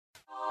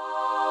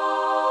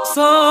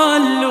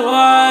صلوا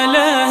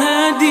على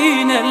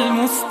هدينا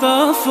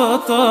المصطفى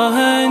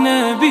طه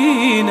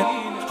نبينا،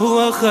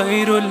 هو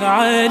خير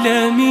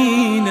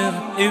العالمين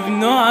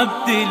ابن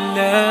عبد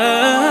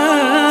الله.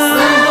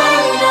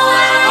 صلوا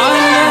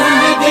على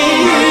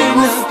هدينا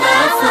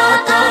المصطفى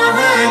طه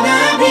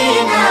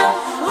نبينا،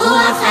 هو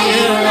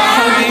خير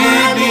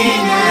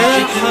العالمين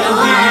ابن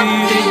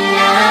عبد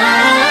الله.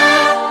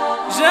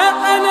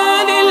 جاءنا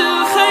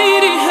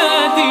للخير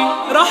هادي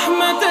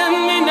رحمة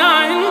من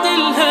عند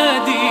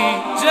الهادي،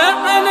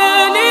 جاءنا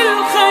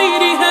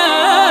للخير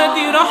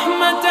هادي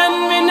رحمة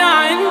من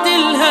عند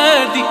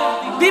الهادي،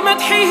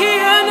 بمدحه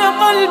أنا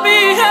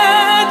قلبي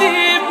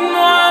هادي ابن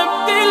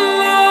عبد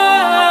الله.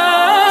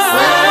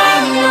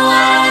 صلوا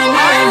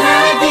على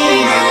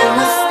هدينا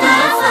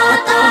المصطفى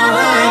طه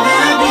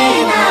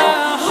نبينا،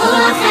 هو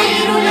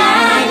خير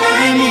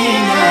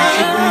العالمين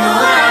ابن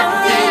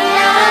عبد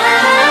الله.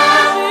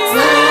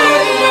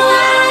 صلوا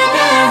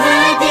على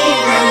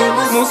هدينا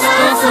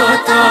المصطفى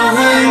طه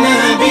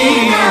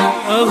نبينا،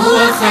 هو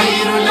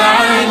خير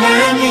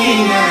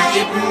العالمين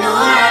ابن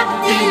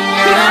عبد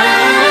الله.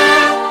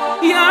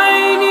 يا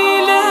عيني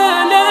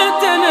لا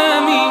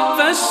تنامي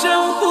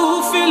فالشوق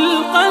في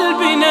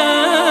القلب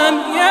نام،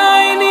 يا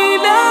عيني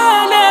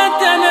لا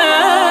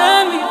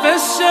تنامي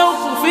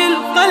فالشوق في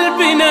القلب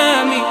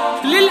نامي،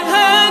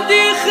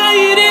 للهادي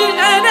خير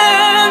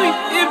الأنام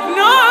ابن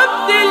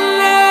عبد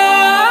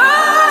الله.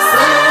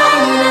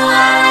 صلوا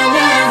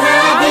على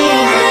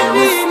هدينا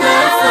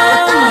المصطفى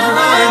طه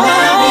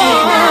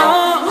نبينا،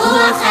 هو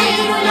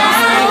خير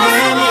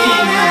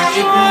العالمين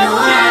ابن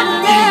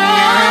عبد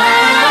الله.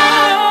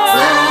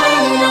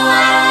 صلوا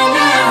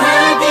على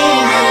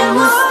هدينا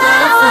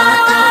المصطفى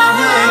طه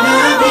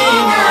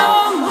نبينا،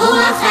 هو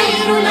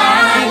خير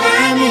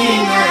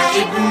العالمين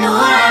ابن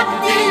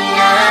عبد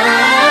الله.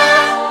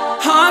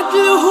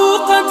 عدله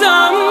قد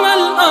عم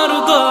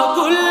الأرض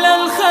كل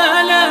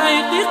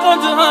الخلائق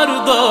قد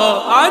أرضى،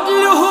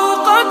 عدله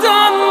قد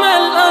عم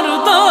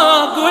الأرض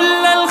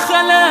كل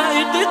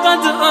الخلائق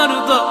قد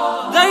أرضى،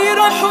 غير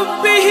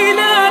حبه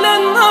لا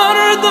لن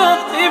أرضى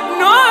ابن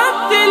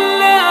عبد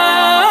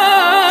الله.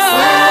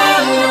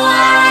 صلوا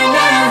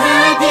على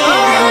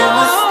هدينا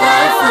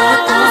المصطفى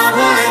طه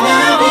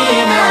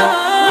نبينا،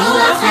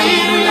 هو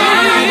خير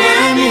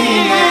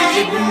العالمين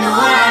ابن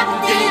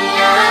عبد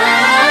الله.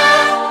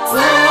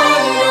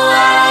 صلوا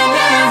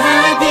على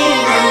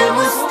هدينا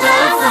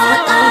المصطفى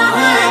طه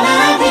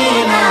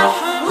نبينا،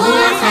 هو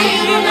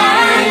خير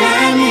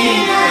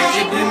العالمين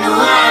ابن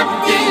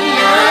عبد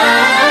الله.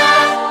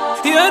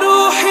 يا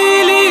روحي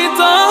لي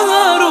طه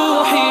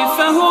روحي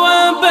فهو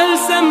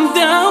بلسم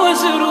داوى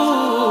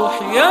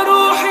جروحي، يا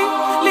روحي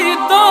لي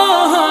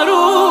طه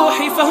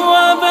روحي فهو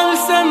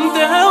بلسم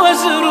داوى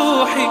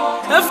جروحي،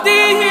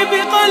 أفديه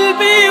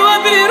بقلبي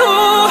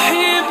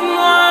وبروحي ابن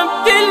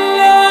عبد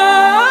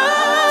الله.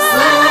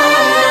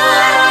 صلوا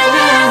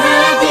على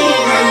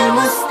هدينا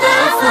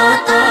المصطفى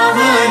طه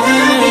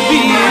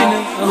نبينا،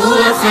 هو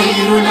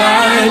خير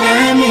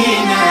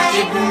العالمين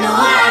ابن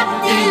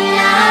عبد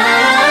الله.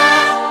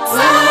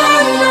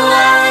 صلوا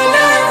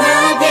على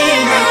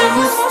هدينا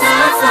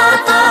المصطفى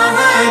طه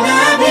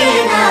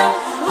نبينا،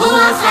 هو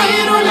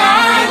خير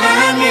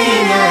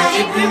العالمين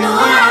ابن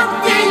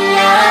عبد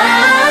الله.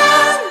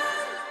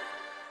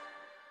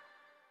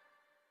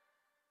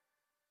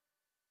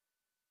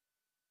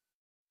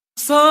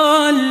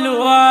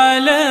 صلوا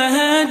على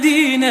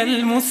هدينا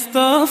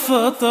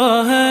المصطفى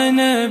طه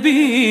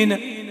نبينا،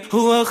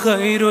 هو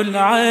خير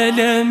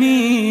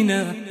العالمين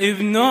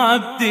ابن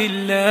عبد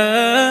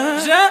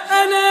الله.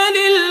 جاءنا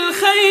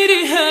للخير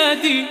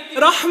هادي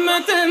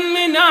رحمة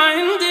من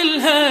عند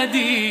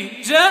الهادي،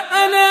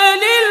 جاءنا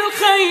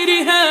للخير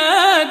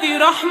هادي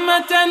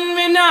رحمة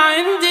من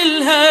عند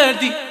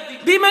الهادي،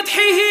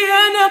 بمدحه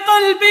أنا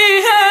قلبي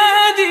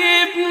هادي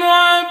ابن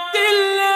عبد الله.